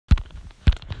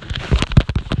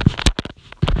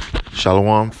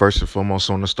Shalom, first and foremost,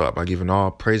 on the start by giving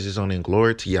all praises, honor, and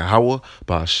glory to Yahawah,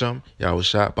 Ba'ashem,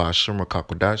 Yahushua, Ba'ashem,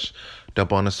 Rakakwadash,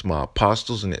 dump on us, my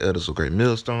apostles and the elders of Great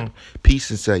Millstone.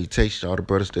 Peace and salutation to all the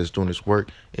brothers that's doing this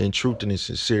work in truth and in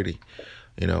sincerity.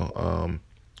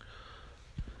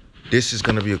 This is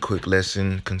going to be a quick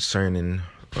lesson concerning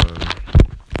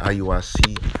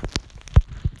IUIC.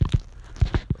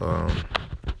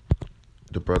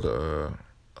 The brother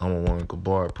Amawan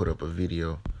Gabar put up a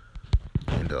video,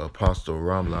 and the Apostle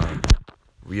Ramlan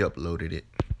re-uploaded it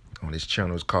on his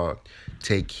channel. It's called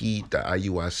 "Take Heed, the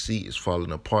IUIC is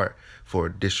Falling Apart for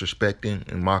Disrespecting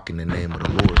and Mocking the Name of the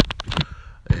Lord."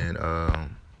 And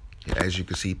as you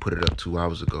can see, he put it up 2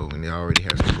 hours ago, and it already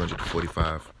has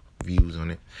 245 views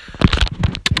on it.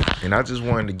 And I just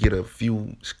wanted to get a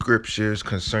few scriptures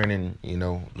concerning,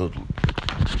 little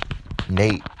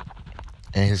Nate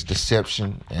and his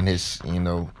deception and his,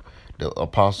 the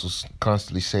apostles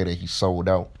constantly say that he sold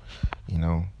out,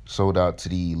 sold out to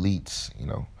the elites,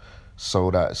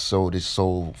 sold his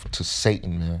soul to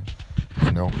Satan, man,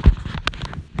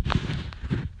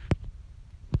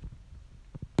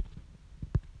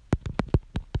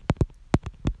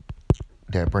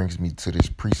 That brings me to this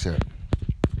precept.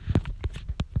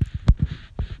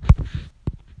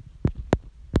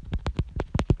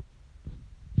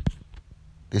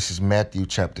 This is Matthew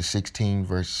chapter 16,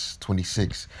 verse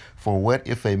 26. For what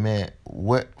is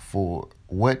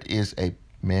a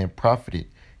man profited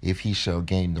if he shall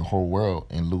gain the whole world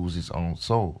and lose his own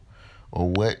soul? Or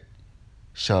what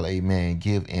shall a man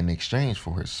give in exchange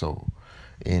for his soul?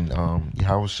 And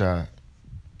Yahawah,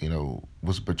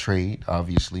 was betrayed,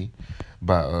 obviously,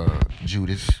 by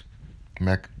Judas.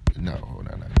 It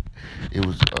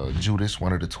was Judas,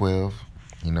 one of the 12.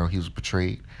 He was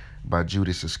betrayed by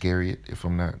Judas Iscariot, if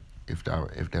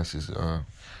that's his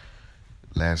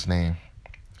last name,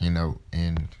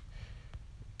 and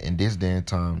in this day and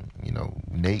time,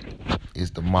 Nate is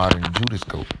the modern Judas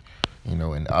goat,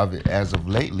 and as of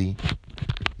lately,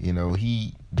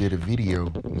 he did a video,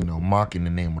 mocking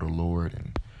the name of the Lord,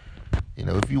 and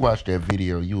if you watch that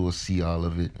video, you will see all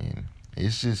of it, and it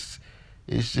just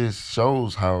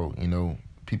shows how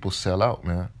people sell out,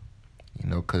 man.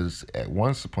 Because at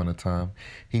once upon a time,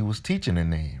 he was teaching the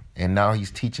name, and now he's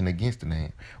teaching against the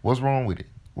name. What's wrong with it?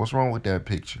 What's wrong with that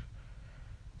picture?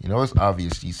 It's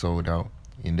obvious he sold out,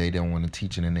 and they don't want to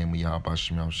teach in the name of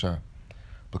Yahawah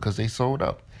because they sold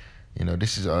out.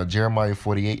 This is Jeremiah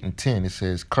 48:10. It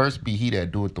says, "Cursed be he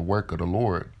that doeth the work of the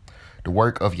Lord, the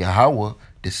work of Yahawah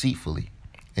deceitfully,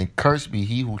 and cursed be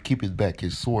he who keepeth back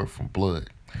his sword from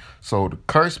blood." So the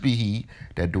cursed be he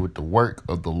that doeth the work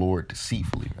of the Lord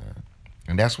deceitfully, man.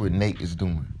 And that's what Nate is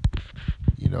doing.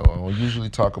 I don't usually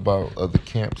talk about other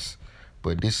camps,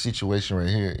 but this situation right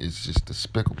here is just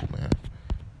despicable, man.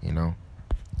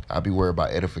 I be worried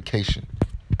about edification,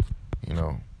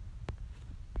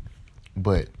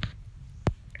 But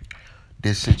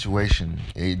this situation,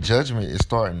 a judgment is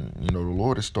starting. The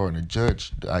Lord is starting to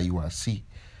judge the IUIC,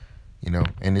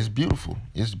 and it's beautiful.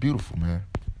 It's beautiful, man.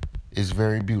 It's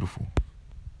very beautiful.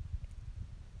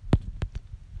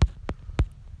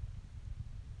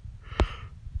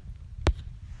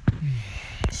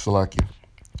 Salakia.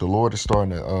 The Lord is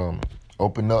starting to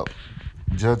open up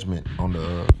judgment on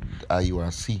the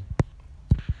IUIC.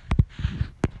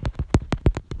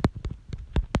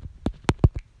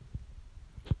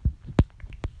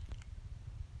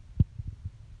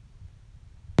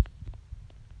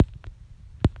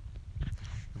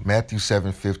 Matthew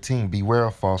 7:15. Beware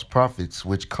of false prophets,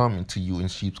 which come into you in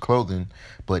sheep's clothing,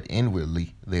 but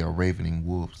inwardly they are ravening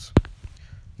wolves.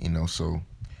 So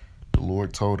the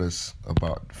Lord told us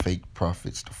about fake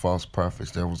prophets, the false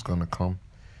prophets that was going to come,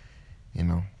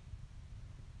 2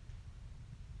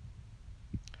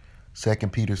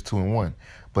 Peter 2:1.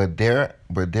 But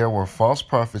there were false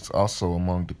prophets also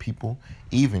among the people,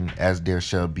 even as there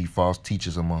shall be false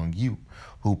teachers among you,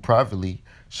 who privately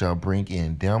shall bring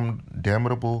in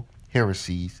damnable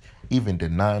heresies, even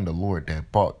denying the Lord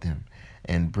that bought them,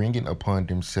 and bringing upon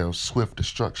themselves swift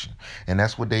destruction. And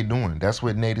that's what they doing. That's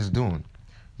what Nate is doing.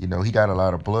 He got a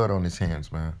lot of blood on his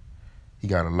hands, man. He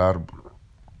got a lot of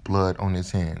blood on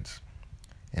his hands.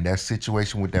 And that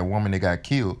situation with that woman that got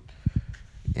killed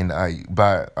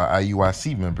by a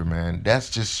IUIC member, man, that's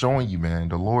just showing you, man,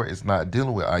 the Lord is not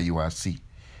dealing with IUIC.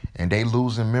 And they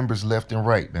losing members left and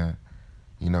right, man.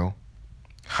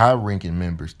 High-ranking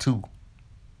members, too.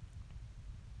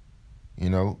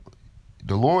 The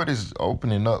Lord is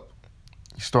opening up.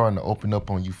 He's starting to open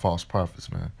up on you false prophets,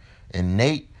 man. And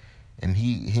Nate, and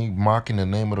he mocking the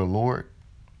name of the Lord,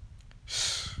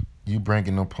 you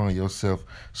bringing upon yourself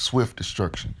swift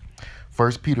destruction.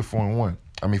 1 Peter 4:1.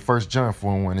 First John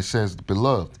 4:1, it says,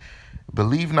 "Beloved,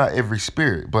 believe not every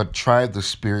spirit, but try the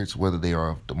spirits whether they are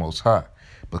of the Most High,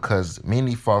 because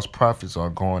many false prophets are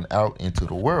going out into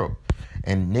the world."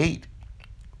 And Nate,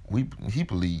 he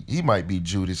believe he might be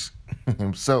Judas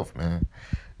himself, man.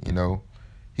 You know,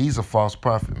 he's a false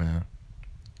prophet, man.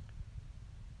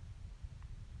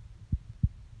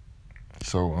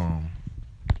 So um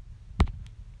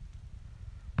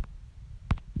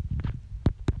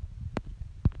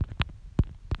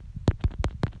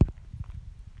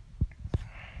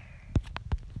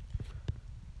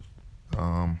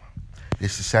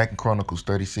this is Second Chronicles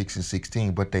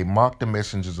 36:16. "But they mocked the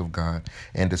messengers of God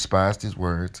and despised his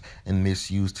words and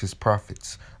misused his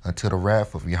prophets until the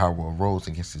wrath of Yahawah arose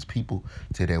against his people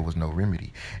till there was no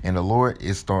remedy." And the Lord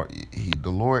is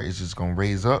just gonna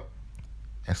raise up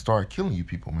and start killing you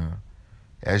people, man.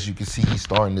 As you can see, he's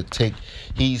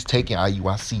taking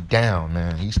IUIC down,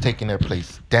 man. He's taking that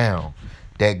place down.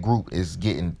 That group is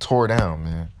getting tore down,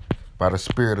 man, by the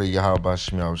spirit of Yahawah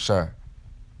Shemiah Shai.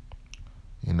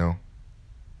 You know.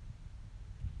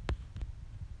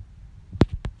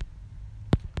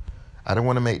 I don't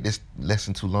want to make this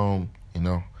lesson too long,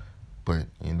 but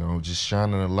just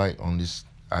shining a light on this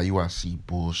IUIC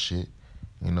bullshit,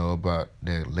 about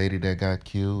that lady that got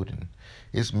killed, and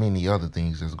it's many other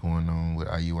things that's going on with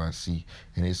IUIC,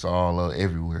 and it's all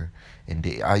everywhere. And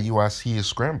the IUIC is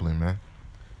scrambling, man,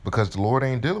 because the Lord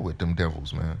ain't dealing with them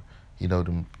devils, man.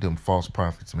 Them false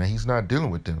prophets, man. He's not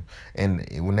dealing with them. And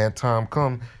when that time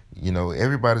come,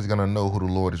 everybody's gonna know who the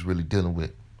Lord is really dealing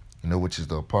with, which is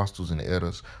the apostles and the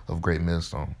elders of Great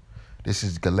Millstone. This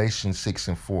is Galatians 6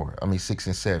 and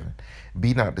 7.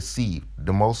 "Be not deceived.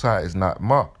 The Most High is not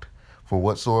mocked. For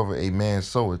whatsoever a man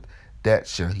soweth, that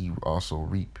shall he also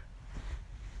reap."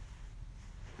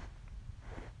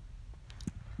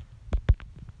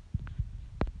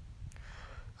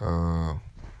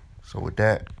 So with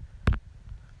that,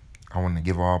 I want to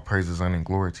give all praises, honor, and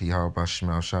glory to Yahawah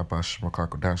Shemiah Shai,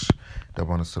 Shemakakodash, the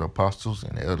abundance to the apostles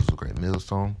and the elders of Great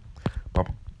Millstone.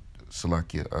 Papa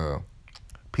Salakia,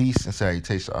 peace and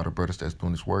salutation to all the brothers that's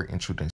doing this work and truth.